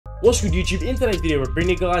What's good YouTube? In today's video, we're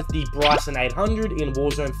bringing you guys the BRYSON 800 in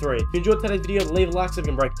Warzone 3. If you enjoyed today's video, leave a like so we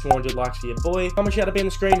can break 200 likes for your boy. Comment shout out on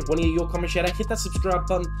the screen, want to hear your comment shout out, hit that subscribe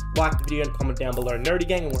button, like the video and comment down below Nerdy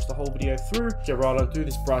Gang and watch the whole video through. Get right on through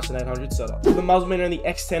this BRYSON 800 setup. The muzzleman and the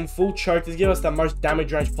X10 full choke to give us the most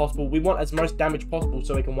damage range possible. We want as most damage possible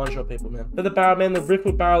so we can one-shot people, man. For the barrel, man, the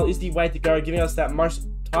ripple barrel is the way to go, giving us that most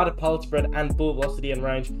tighter pellet spread and bullet velocity and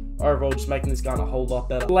range. Overall, just making this gun a whole lot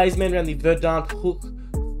better. The laserman around the Verdant hook,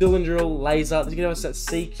 cylindrical laser to give us that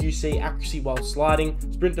CQC accuracy while sliding,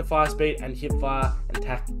 sprint to fire speed, and hip fire and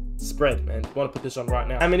tack spread, man. You want to put this on right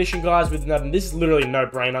now. Ammunition, guys, with nothing. This is literally a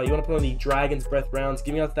no-brainer. You want to put on the Dragon's Breath rounds,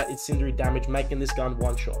 giving us that incendiary damage, making this gun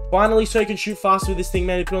one shot. Finally, so you can shoot faster with this thing,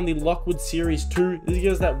 man, you put on the Lockwood Series 2. This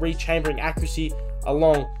gives us that rechambering accuracy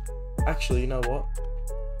along. Actually, you know what?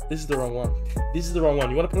 This is the wrong one. This is the wrong one.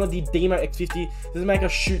 You want to put on the Demo X50. This will make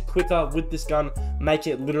us shoot quicker with this gun, make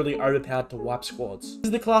it literally overpowered to wipe squads. This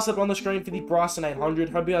is the class up on the screen for the BRYSON 800.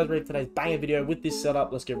 Hope you guys read today's banger video with this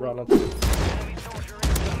setup. Let's get right on to it.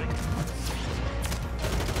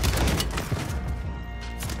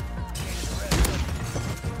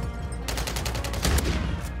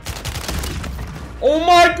 Oh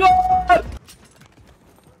my god!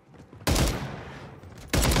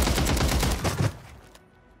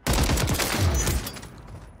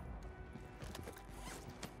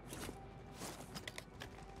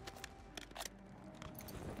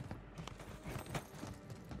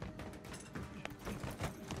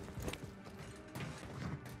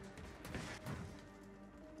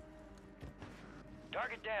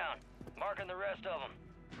 Target down. Marking the rest of them.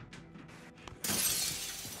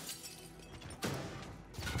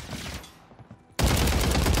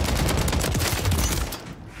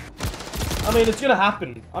 I mean, it's gonna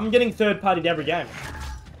happen. I'm getting third-partied every game.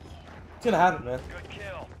 It's gonna happen, man. Good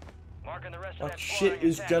kill. Marking the rest of Like, that shit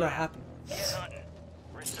is gonna happen. Get hunting.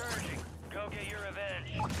 Resurging. Go get your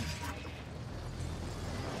revenge.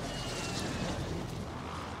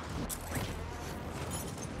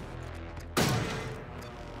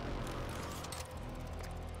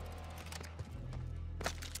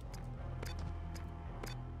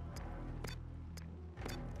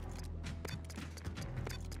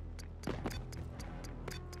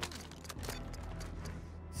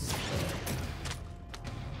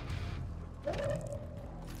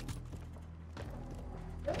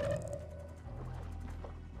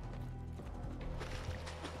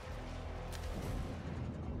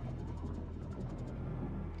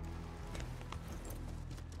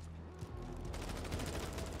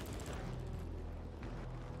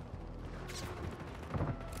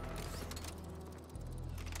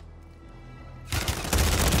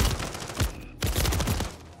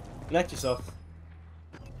 Connect yourself.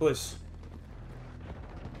 Please.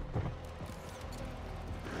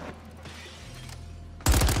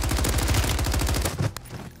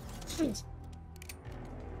 Stand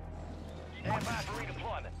by for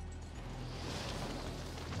redeployment.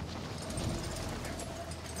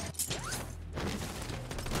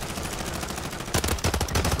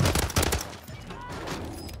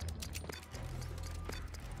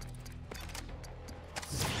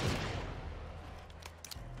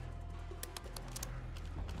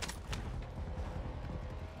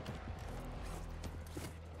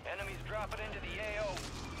 Enemies dropping into the AO.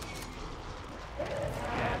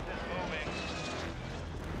 Gas is moving.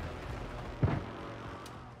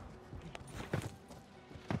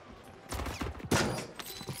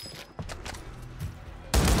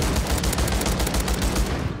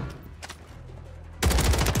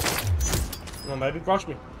 Come on, baby, crush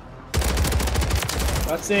me.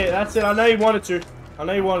 That's it, that's it. I know you wanted to. I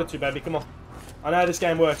know you wanted to, baby. Come on. I know how this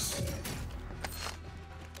game works.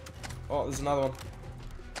 Oh, there's another one.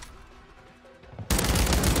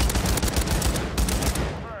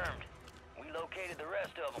 Confirmed. We located the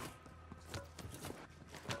rest of them.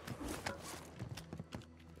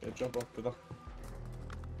 Yeah, jump off, brother.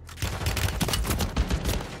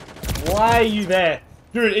 Why are you there?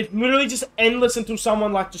 Dude, it's literally just endless until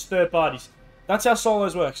someone, like, just third parties. That's how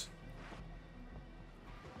solos works.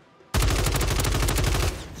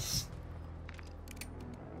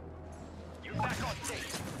 You're back on stage.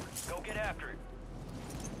 Go get after it.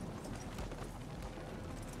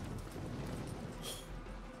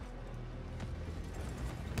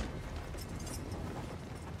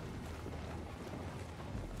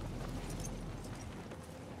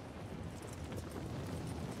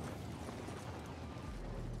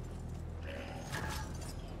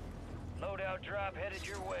 Loadout drop headed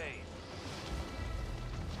your way.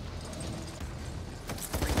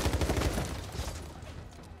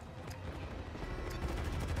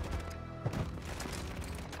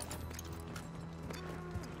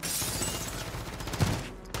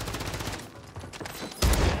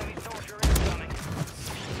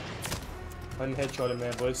 I didn't headshot him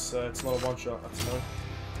there, boys, so it's not a one shot. That's fine.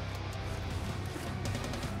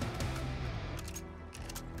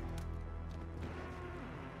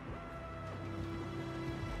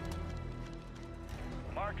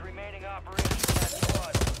 Marked remaining operations in that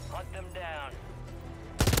squad. Hunt them down.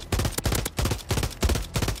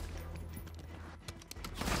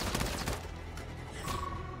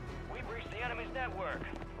 We breached the enemy's network.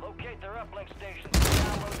 Locate their uplink stations and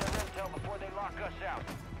download their intel before they lock us out.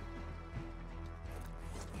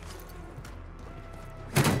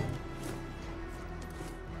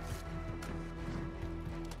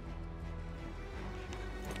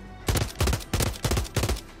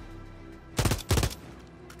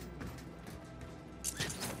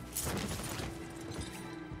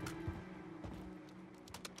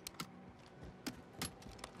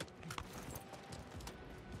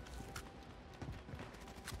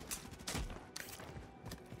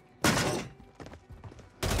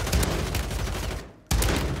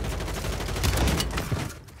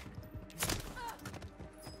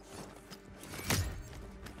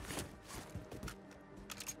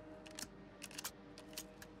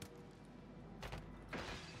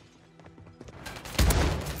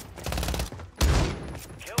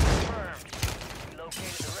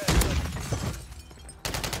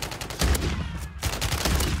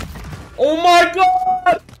 Oh my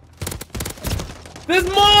god! There's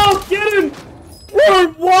more! Get him!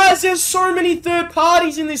 Bro, why is there so many third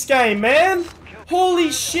parties in this game, man?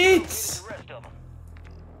 Holy shit!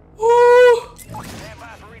 Woo!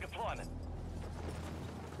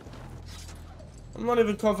 I'm not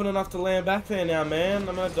even confident enough to land back there now, man.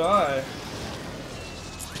 I'm gonna die.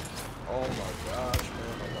 Oh my gosh,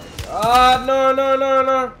 man. Oh my god. No, no, no,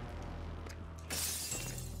 no.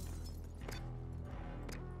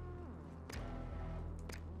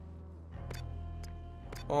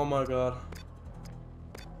 Oh my god.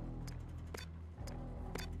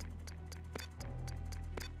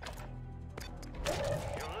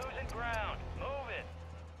 You're losing ground. Move it.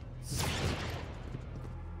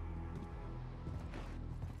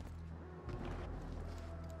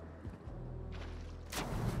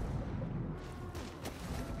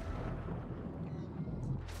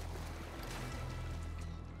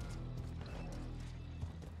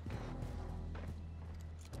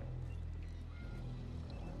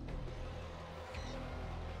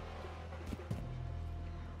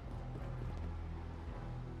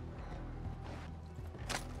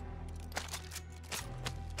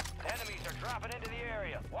 Enemies are dropping into the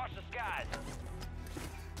area. Watch the skies.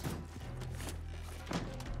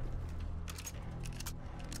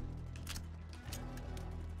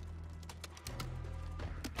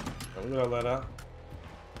 I'm gonna let out.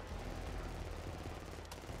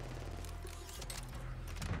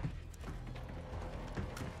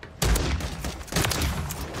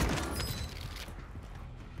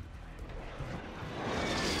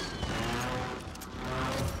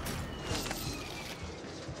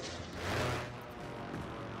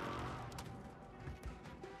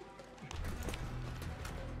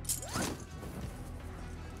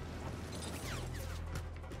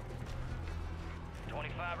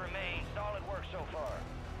 Remain. Solid work so far.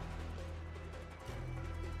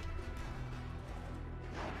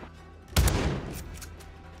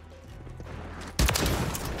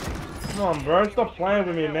 Come on, bro. Stop playing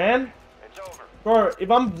with me, man. It's over. Bro, if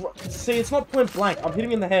I'm... See, it's not point blank. I'm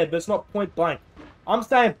hitting in the head, but it's not point blank. I'm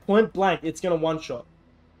saying point blank, it's gonna one-shot.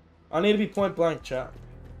 I need to be point blank, chat.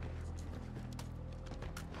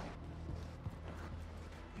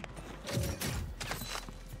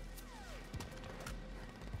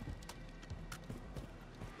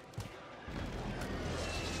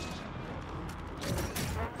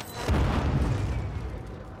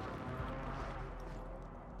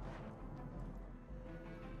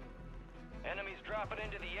 Enemies dropping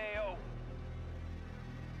into the AO.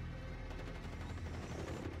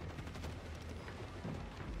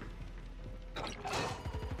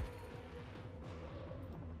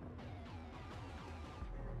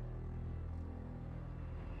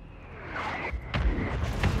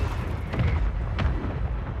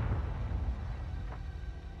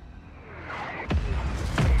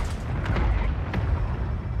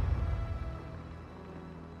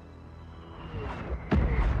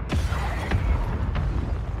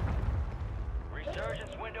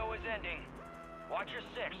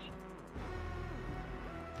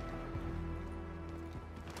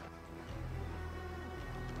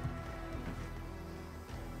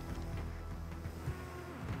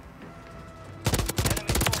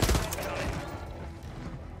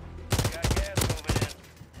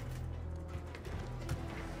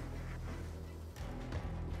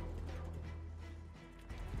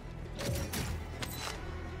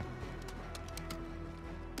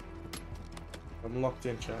 I'm locked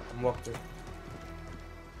in, chat. I'm locked in.